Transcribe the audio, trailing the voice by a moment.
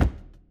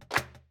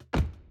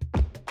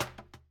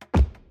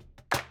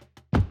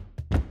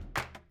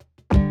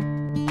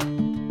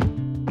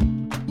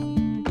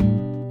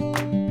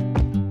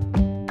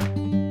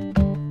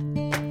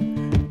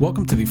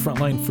Welcome to the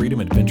Frontline Freedom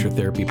Adventure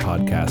Therapy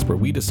podcast, where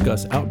we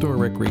discuss outdoor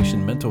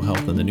recreation, mental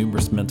health, and the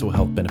numerous mental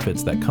health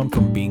benefits that come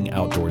from being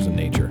outdoors in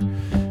nature.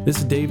 This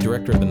is Dave,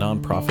 director of the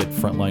nonprofit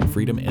Frontline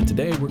Freedom, and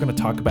today we're going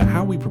to talk about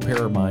how we prepare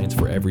our minds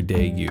for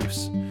everyday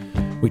use.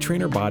 We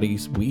train our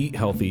bodies, we eat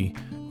healthy,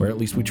 or at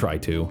least we try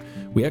to.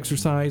 We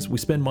exercise, we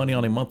spend money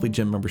on a monthly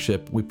gym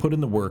membership, we put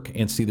in the work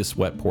and see the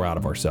sweat pour out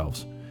of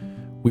ourselves.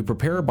 We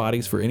prepare our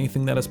bodies for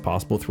anything that is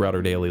possible throughout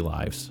our daily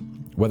lives.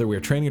 Whether we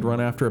are training to run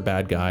after a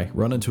bad guy,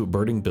 run into a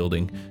burning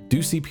building, do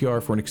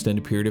CPR for an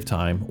extended period of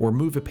time, or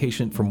move a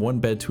patient from one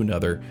bed to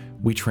another,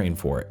 we train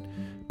for it.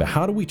 But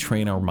how do we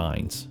train our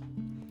minds?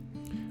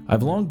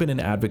 I've long been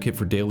an advocate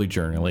for daily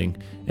journaling,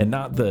 and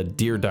not the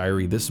Dear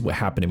Diary, this is what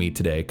happened to me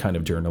today kind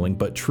of journaling,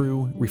 but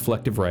true,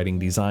 reflective writing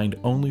designed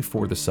only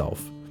for the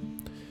self.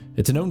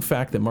 It's a known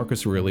fact that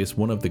Marcus Aurelius,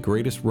 one of the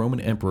greatest Roman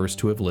emperors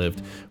to have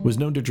lived, was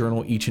known to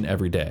journal each and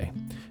every day.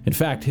 In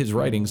fact, his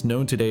writings,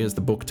 known today as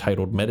the book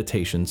titled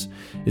Meditations,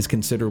 is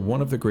considered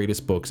one of the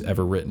greatest books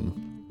ever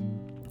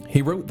written.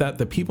 He wrote that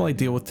the people I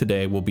deal with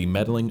today will be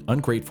meddling,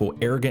 ungrateful,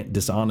 arrogant,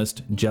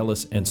 dishonest,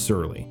 jealous, and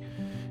surly.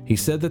 He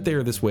said that they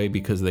are this way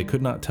because they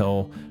could not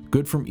tell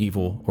good from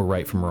evil or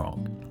right from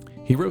wrong.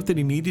 He wrote that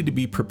he needed to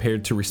be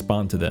prepared to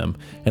respond to them,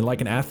 and like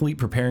an athlete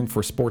preparing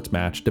for a sports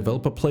match,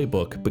 develop a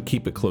playbook but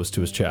keep it close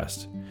to his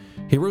chest.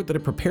 He wrote that a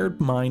prepared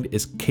mind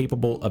is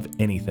capable of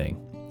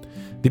anything.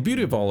 The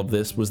beauty of all of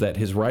this was that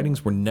his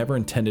writings were never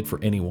intended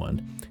for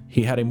anyone.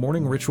 He had a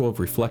morning ritual of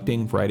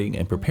reflecting, writing,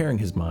 and preparing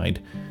his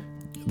mind.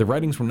 The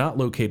writings were not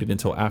located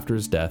until after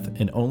his death,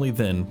 and only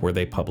then were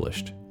they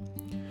published.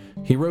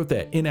 He wrote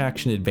that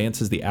inaction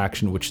advances the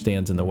action which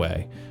stands in the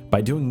way.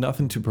 By doing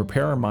nothing to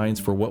prepare our minds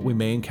for what we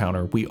may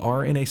encounter, we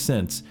are, in a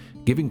sense,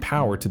 giving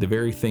power to the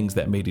very things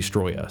that may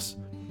destroy us.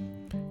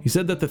 He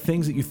said that the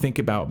things that you think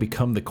about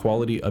become the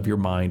quality of your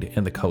mind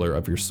and the color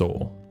of your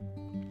soul.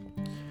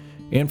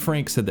 Anne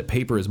Frank said that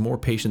paper is more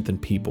patient than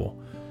people.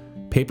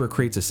 Paper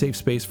creates a safe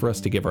space for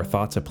us to give our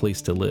thoughts a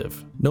place to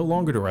live. No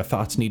longer do our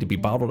thoughts need to be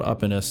bottled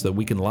up in us so that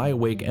we can lie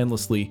awake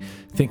endlessly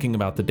thinking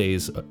about the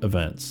day's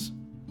events.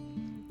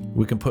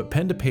 We can put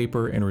pen to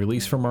paper and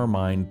release from our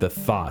mind the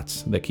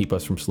thoughts that keep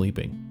us from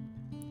sleeping.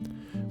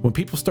 When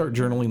people start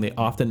journaling, they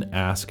often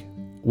ask,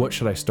 what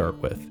should I start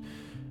with?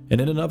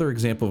 And in another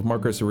example of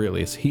Marcus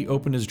Aurelius, he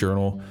opened his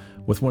journal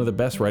with one of the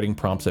best writing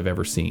prompts I've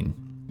ever seen.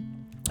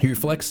 He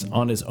reflects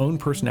on his own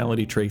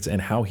personality traits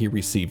and how he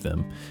received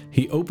them.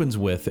 He opens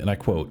with, and I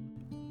quote,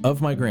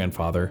 "Of my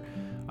grandfather,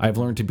 I have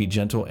learned to be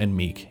gentle and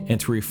meek, and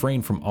to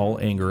refrain from all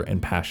anger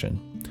and passion."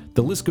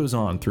 The list goes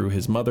on through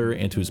his mother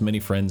and to his many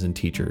friends and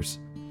teachers.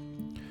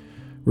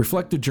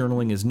 Reflective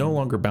journaling is no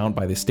longer bound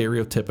by the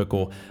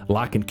stereotypical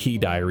lock and key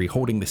diary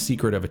holding the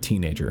secret of a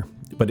teenager,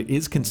 but it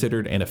is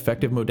considered an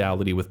effective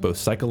modality with both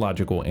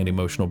psychological and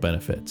emotional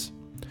benefits.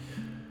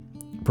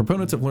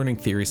 Proponents of learning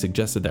theory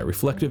suggested that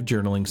reflective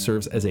journaling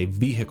serves as a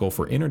vehicle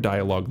for inner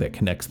dialogue that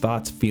connects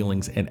thoughts,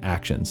 feelings, and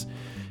actions,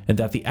 and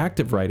that the act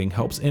of writing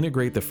helps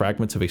integrate the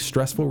fragments of a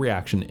stressful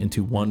reaction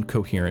into one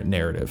coherent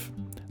narrative.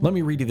 Let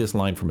me read you this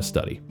line from a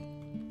study.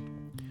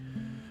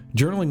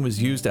 Journaling was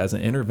used as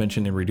an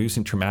intervention in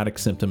reducing traumatic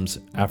symptoms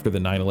after the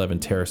 9/11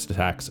 terrorist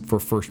attacks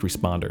for first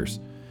responders.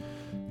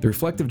 The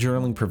reflective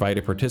journaling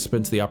provided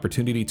participants the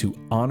opportunity to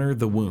honor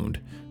the wound.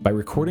 By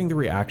recording the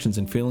reactions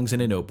and feelings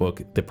in a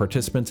notebook, the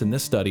participants in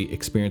this study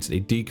experienced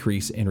a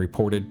decrease in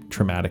reported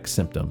traumatic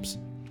symptoms.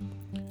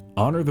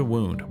 Honor the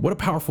wound. What a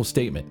powerful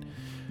statement.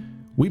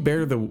 We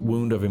bear the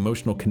wound of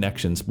emotional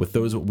connections with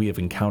those that we have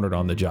encountered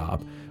on the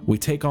job. We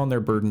take on their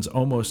burdens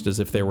almost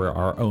as if they were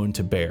our own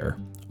to bear.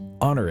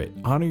 Honor it.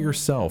 Honor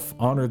yourself.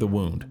 Honor the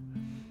wound.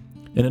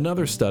 In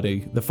another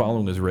study, the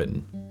following is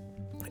written.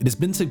 It has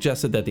been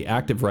suggested that the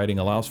act of writing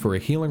allows for a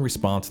healing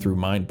response through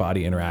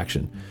mind-body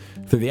interaction.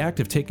 Through the act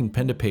of taking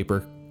pen to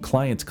paper,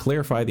 clients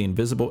clarify the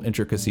invisible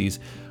intricacies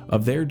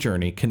of their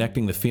journey,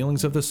 connecting the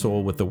feelings of the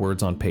soul with the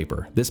words on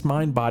paper. This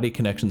mind-body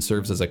connection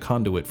serves as a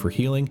conduit for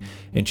healing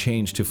and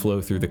change to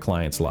flow through the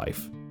client's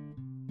life.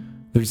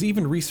 There's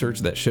even research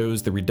that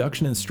shows the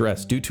reduction in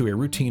stress due to a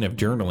routine of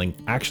journaling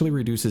actually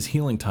reduces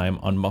healing time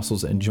on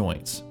muscles and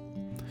joints.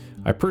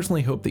 I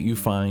personally hope that you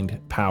find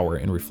power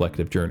in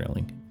reflective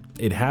journaling.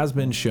 It has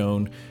been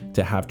shown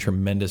to have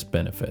tremendous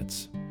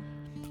benefits.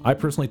 I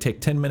personally take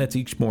 10 minutes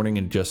each morning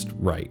and just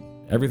write.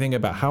 Everything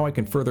about how I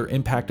can further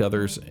impact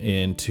others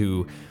and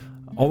to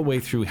all the way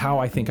through how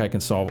I think I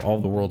can solve all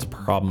the world's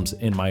problems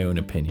in my own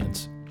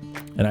opinions.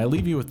 And I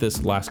leave you with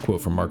this last quote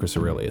from Marcus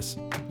Aurelius.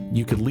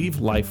 You could leave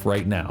life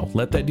right now.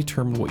 Let that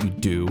determine what you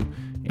do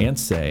and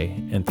say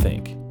and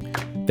think.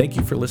 Thank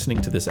you for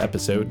listening to this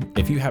episode.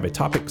 If you have a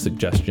topic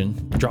suggestion,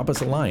 drop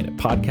us a line at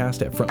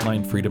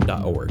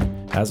podcast@frontlinefreedom.org.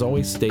 As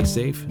always, stay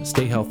safe,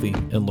 stay healthy,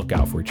 and look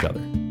out for each other.